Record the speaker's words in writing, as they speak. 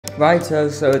Righto,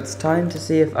 so it's time to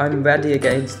see if I'm ready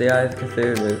against the Eye of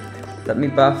Cthulhu. Let me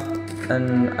buff,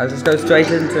 and I'll just go straight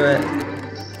into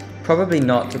it. Probably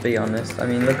not, to be honest. I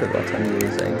mean, look at what I'm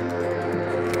using.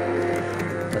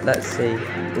 But let's see.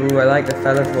 Ooh, I like the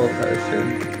Fellowfall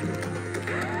potion.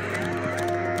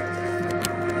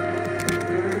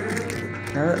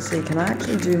 Now let's see, can I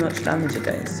actually do much damage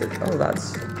against it? Oh,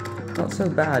 that's not so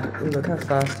bad. Ooh, look how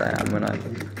fast I am when I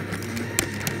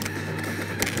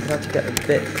have to get a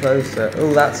bit closer.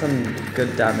 Oh, that's some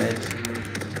good damage.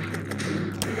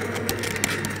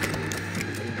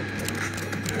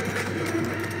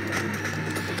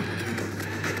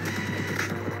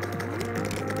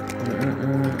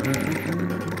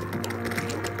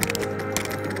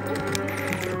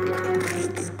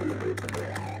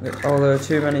 Oh, there are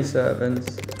too many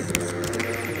servants.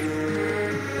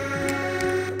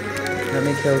 Let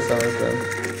me kill some of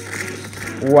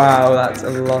them. Wow, that's a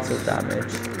lot of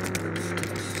damage.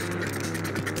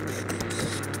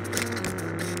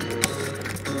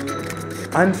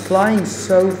 I'm flying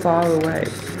so far away.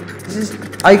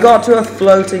 I got to a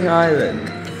floating island.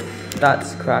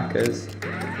 That's crackers.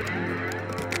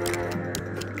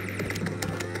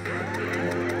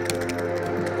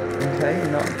 Okay,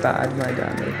 not bad, my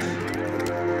damage.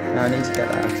 Now I need to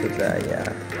get out of there,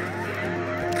 yeah.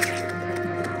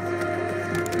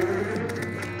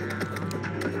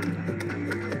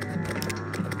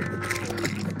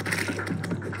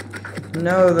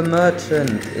 No, the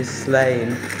merchant is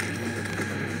slain.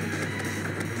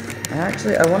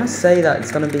 I want to say that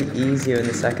it's going to be easier in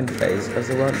the second phase, because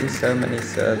there won't be so many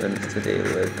servants to deal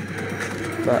with.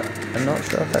 But I'm not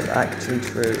sure if that's actually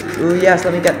true. Ooh, yes,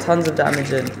 let me get tons of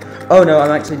damage in. Oh no,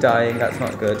 I'm actually dying, that's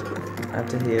not good. I have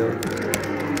to heal.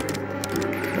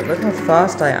 But look how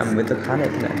fast I am with the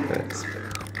panic necklace.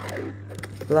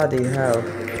 Bloody hell.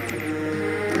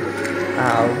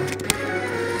 Ow.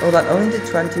 Oh, that only did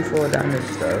 24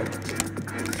 damage though.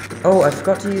 Oh, I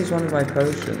forgot to use one of my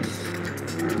potions.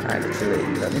 Actually,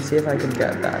 let me see if I can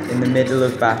get that in the middle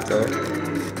of battle.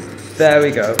 There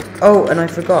we go. Oh, and I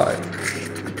forgot.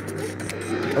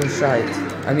 Oh, shite.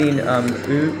 I mean,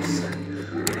 oops.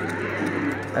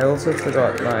 I also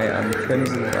forgot my,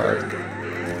 Crimson Rod.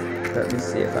 Let me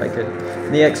see if I could...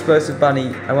 The Explosive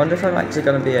Bunny. I wonder if I'm actually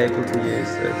going to be able to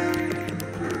use this.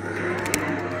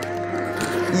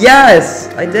 Yes!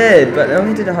 I did, but it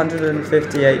only did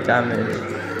 158 damage.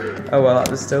 Oh, well, that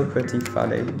was still pretty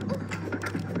funny.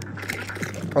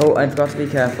 Oh, I've got to be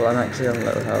careful. I'm actually on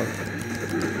low health.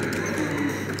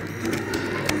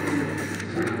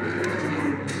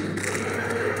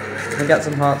 Can I get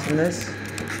some hearts from this?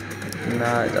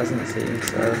 No, it doesn't seem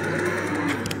so.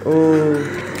 Ooh.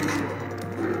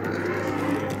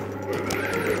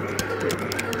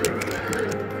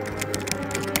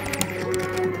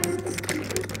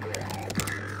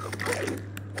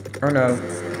 Oh no,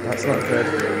 that's not good.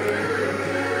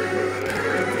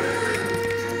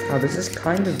 Oh, this is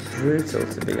kind of brutal,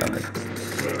 to be honest.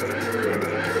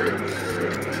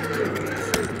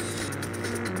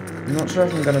 I'm not sure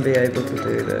if I'm going to be able to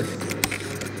do this.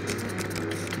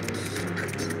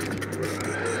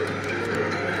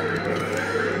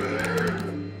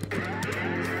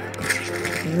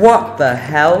 What the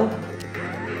hell?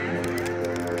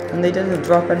 And they didn't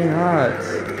drop any hearts.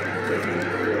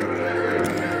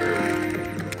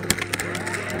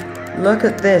 Look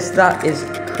at this, that is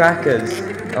crackers.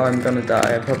 Oh, I'm gonna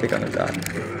die, I'm probably gonna die.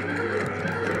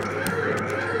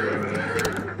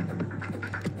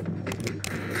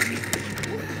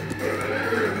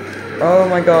 Oh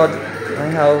my god, my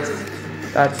health.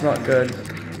 That's not good.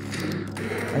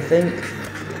 I think...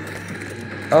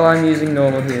 Oh, I'm using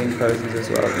normal healing potions as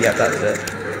well. Yeah, that's it.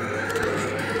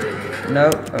 No,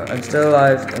 I'm still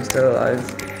alive, I'm still alive.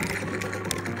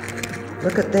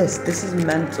 Look at this, this is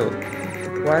mental.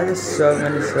 Why are there so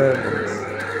many servants?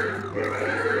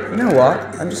 You know what?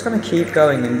 I'm just gonna keep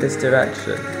going in this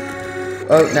direction.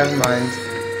 Oh, never mind.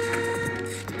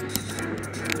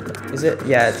 Is it?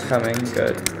 Yeah, it's coming.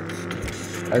 Good.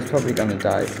 I was probably gonna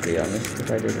die, to be honest, if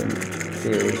I didn't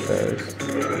deal with those.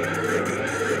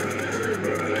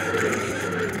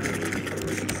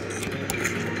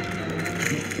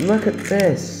 Look at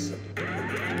this.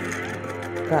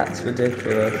 That's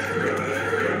ridiculous.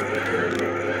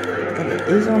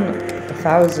 He's on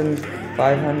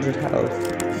 1,500 health,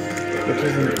 which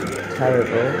isn't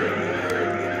terrible.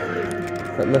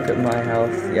 But look at my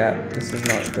health. Yeah, this is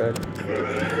not good.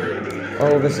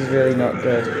 Oh, this is really not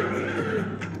good.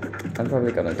 I'm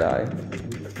probably gonna die.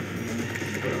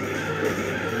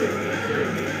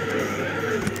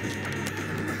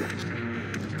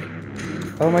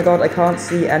 Oh my god, I can't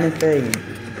see anything.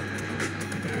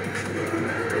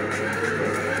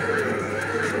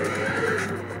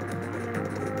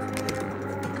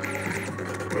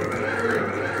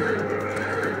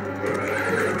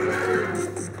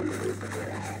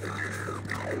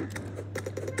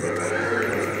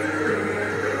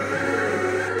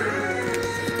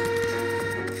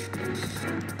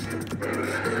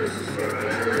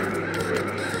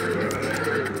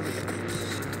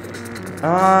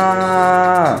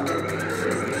 Ah!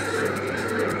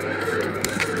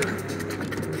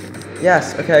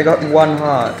 Yes, okay, I got 1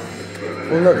 heart.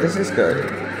 Oh look, this is good.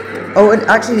 Oh, and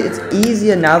actually it's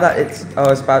easier now that it's... Oh, I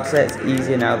was about to say it's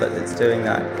easier now that it's doing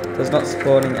that. So it's not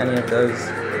spawning any of those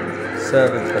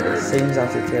servants, but it seems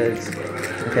that it is.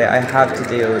 Okay, I have to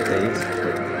deal with these.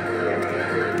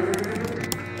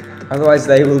 Otherwise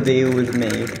they will deal with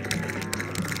me.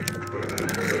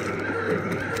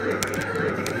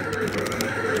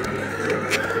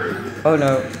 Oh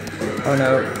no. Oh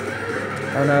no.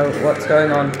 Oh no, what's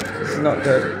going on? This is not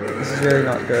good. This is really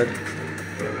not good.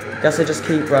 Guess I just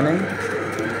keep running.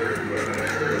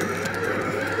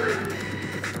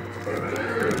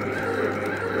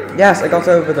 Yes, I got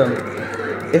over them.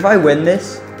 If I win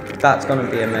this, that's gonna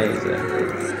be amazing.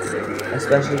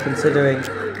 Especially considering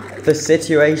the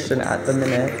situation at the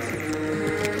minute.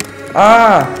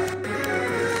 Ah!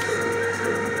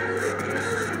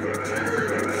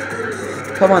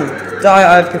 Come on, die,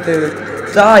 I have Cthulhu.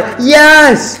 Die!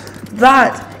 Yes!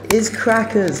 That is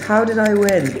crackers. How did I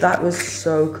win? That was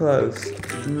so close.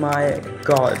 My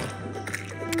god.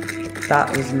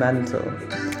 That was mental.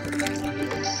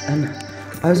 And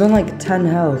I was on like 10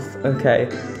 health. Okay.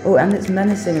 Oh, and it's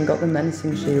menacing and got the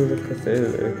menacing shield of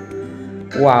Cthulhu.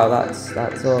 Wow,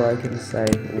 that's all I can say.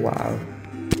 Wow.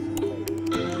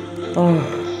 Oh.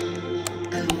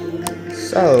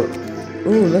 So,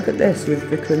 ooh, look at this with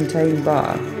the contain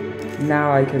bar.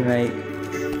 Now I can make...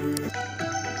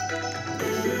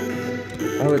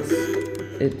 Oh,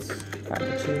 it's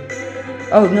actually...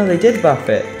 Oh, no, they did buff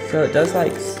it. So it does,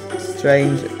 like,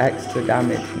 strange extra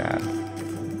damage now.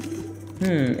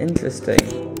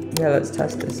 Interesting. Yeah, let's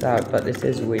test this out, but it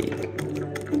is weak.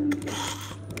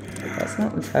 That's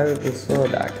not a terrible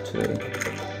sword, actually.